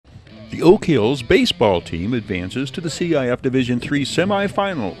The Oak Hills baseball team advances to the CIF Division III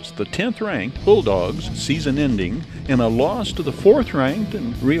semifinals. The 10th-ranked Bulldogs, season-ending, in a loss to the 4th-ranked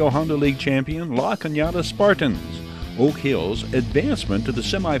and Rio Hondo League champion La Cañada Spartans. Oak Hills' advancement to the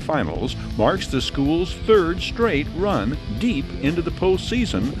semifinals marks the school's 3rd straight run deep into the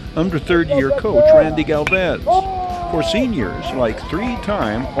postseason under 3rd-year coach Randy Galvez. For seniors like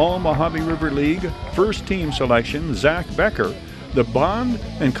 3-time All-Mojave River League first-team selection Zach Becker, the bond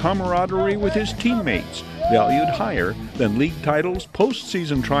and camaraderie with his teammates valued higher than league titles,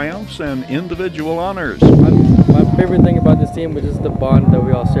 postseason triumphs, and individual honors. My favorite thing about this team was just the bond that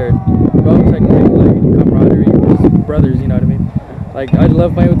we all shared. We all had camaraderie, just brothers, you know what I mean? Like, I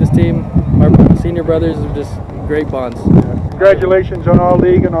love playing with this team. My senior brothers are just great bonds. Congratulations on all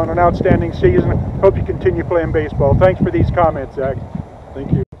league and on an outstanding season. Hope you continue playing baseball. Thanks for these comments, Zach.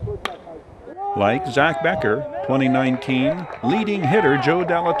 Thank you. Like Zach Becker, 2019 leading hitter Joe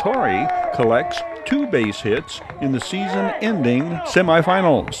Delatorre collects 2 base hits in the season-ending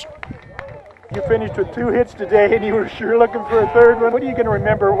semifinals. You finished with 2 hits today, and you were sure looking for a 3rd one. What are you going to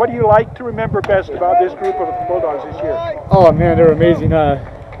remember? What do you like to remember best about this group of Bulldogs this year? Oh man, they're amazing.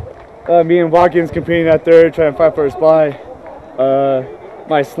 Me and Watkins competing at 3rd, trying to fight for a spot.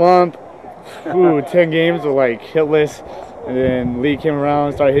 My slump, 10 games were like hitless, and then Lee came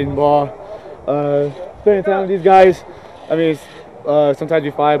around, started hitting the ball. Spending time with these guys. I mean, sometimes we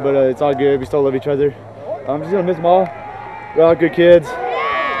fight, but it's all good. We still love each other. I'm just gonna miss them all. They're all good kids.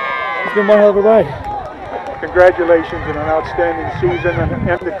 It's been one hell of a ride. Congratulations on an outstanding season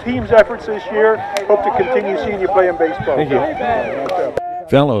and the team's efforts this year. Hope to continue seeing you playing baseball. Thank you.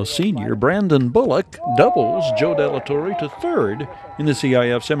 Fellow senior Brandon Bullock doubles Joe Delatorre to 3rd in the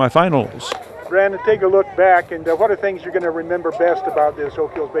CIF semifinals. Brandon, take a look back, and what are things you're going to remember best about this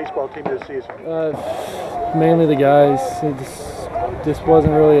Oak Hills baseball team this season? Mainly the guys. This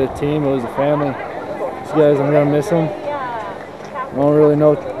wasn't really a team, it was a family. These guys, I'm going to miss them. I don't really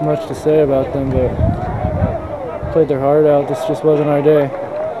know much to say about them, but played their heart out. This just wasn't our day.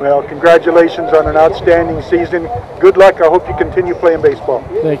 Well, congratulations on an outstanding season. Good luck. I hope you continue playing baseball.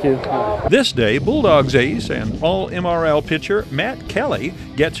 Thank you. This day, Bulldogs ace and All-MRL pitcher Matt Kelly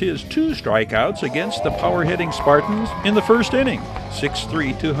gets his 2 strikeouts against the power-hitting Spartans in the 1st inning.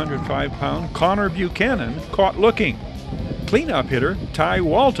 6'3", 205-pound Connor Buchanan caught looking. Cleanup hitter Ty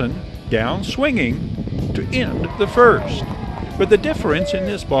Walton down swinging to end the 1st. But the difference in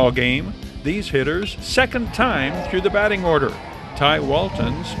this ball game, these hitters' 2nd time through the batting order. Ty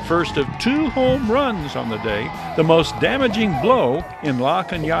Walton's first of 2 home runs on the day, the most damaging blow in La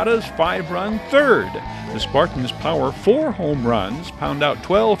Cañada's 5-run 3rd. The Spartans power 4 home runs, pound out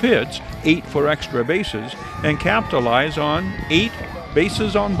 12 hits, 8 for extra bases, and capitalize on 8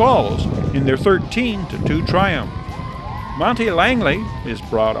 bases on balls in their 13-2 triumph. Monty Langley is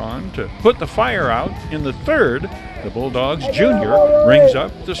brought on to put the fire out in the 3rd. The Bulldogs junior rings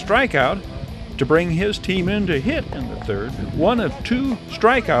up the strikeout to bring his team in to hit in the 3rd. 1 of 2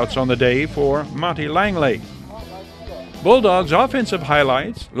 strikeouts on the day for Monty Langley. Bulldogs offensive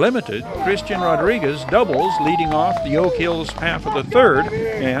highlights limited. Christian Rodriguez doubles leading off the Oak Hills half of the 3rd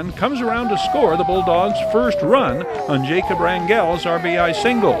and comes around to score the Bulldogs' 1st run on Jacob Rangel's RBI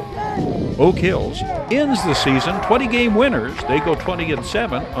single. Oak Hills ends the season 20-game winners. They go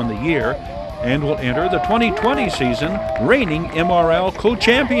 20-7 on the year and will enter the 2020 season reigning MRL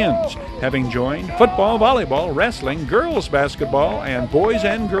co-champions, having joined football, volleyball, wrestling, girls basketball, and boys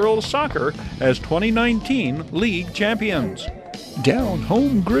and girls soccer as 2019 league champions. Down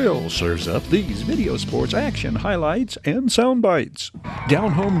Home Grill serves up these Videosportz action highlights and sound bites.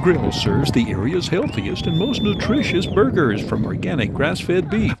 Down Home Grill serves the area's healthiest and most nutritious burgers from organic grass-fed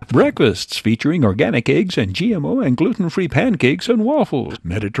beef, breakfasts featuring organic eggs and GMO and gluten-free pancakes and waffles,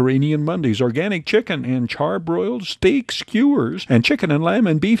 Mediterranean Mondays organic chicken and charbroiled steak skewers, and chicken and lamb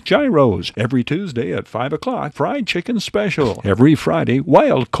and beef gyros. Every Tuesday at 5 o'clock, fried chicken special. Every Friday,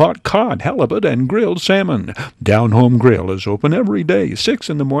 wild-caught cod, halibut, and grilled salmon. Down Home Grill is open every day, 6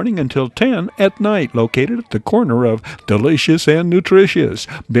 in the morning until 10 at night, located at the corner of Delicious and Nutritious,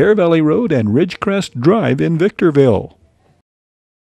 Bear Valley Road and Ridgecrest Drive in Victorville.